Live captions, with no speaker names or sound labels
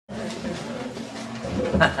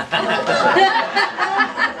Good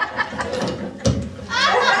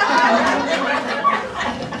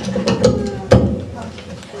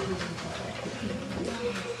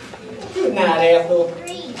night, Ethel.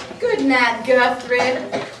 Good night, Guthrie.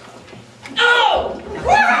 Oh!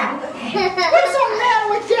 What's the matter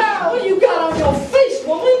with you? What you got on your face,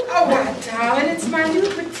 woman? Oh, why, darling, it's my new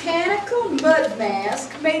botanical mud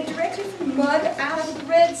mask made directly from mud out of the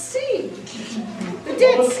Red Sea. The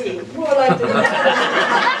Dead Sea. More like the...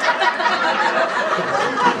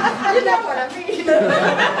 You know what I mean.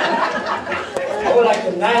 More like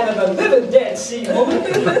the night of the living Dead Sea, woman.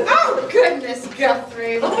 Oh, goodness,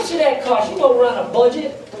 Guthrie. How much did that cost? You gonna run a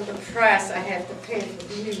budget? Well, the price I have to pay for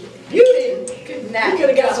beauty. Beauty? Good You night. could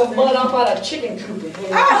have got some mud off out of chicken coop.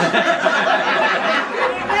 Good night,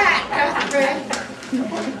 Guthrie.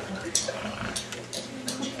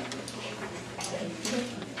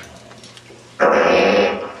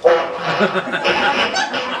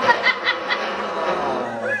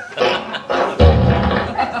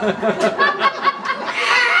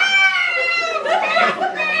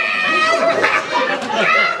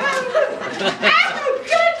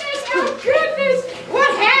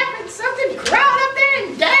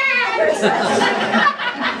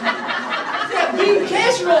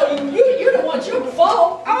 You don't want your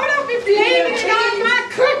fault. Oh, don't be blaming it on my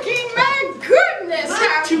cooking. My goodness.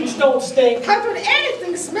 My toots don't stink. How could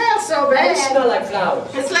anything smell so They bad? smell like flowers.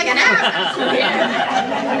 It's like an apple.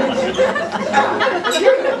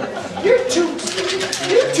 You're toots.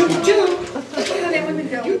 You toot too. Women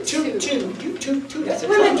don't You toot too. You toot too. That's a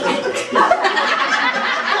Women toot.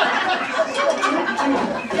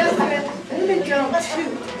 Women don't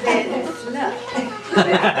toot. They're fluff.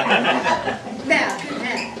 Now, good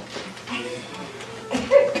night.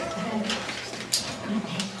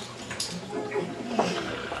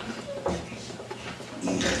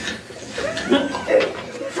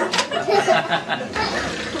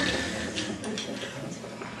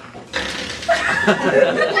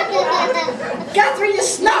 Guthrie, you're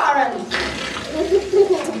snoring.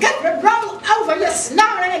 Guthrie, roll over. You're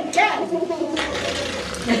snoring again.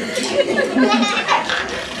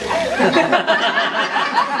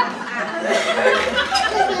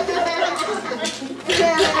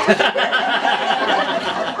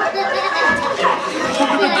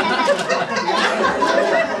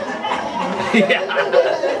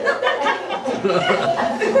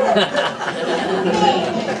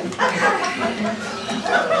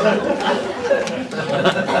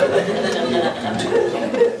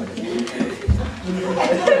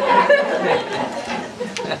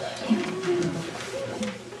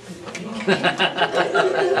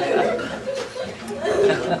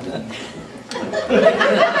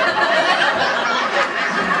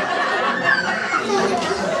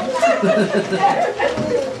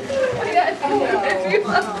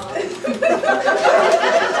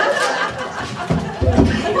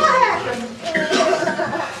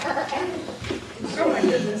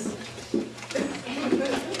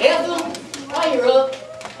 Ethel, while you're up,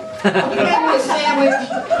 you make me a sandwich.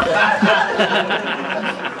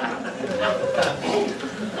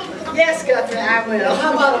 Yes, Guthrie, I will.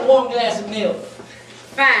 How about a warm glass of milk?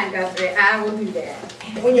 Fine, Guthrie, I will do that.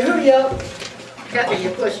 When you hurry up, Guthrie,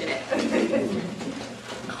 you're pushing it.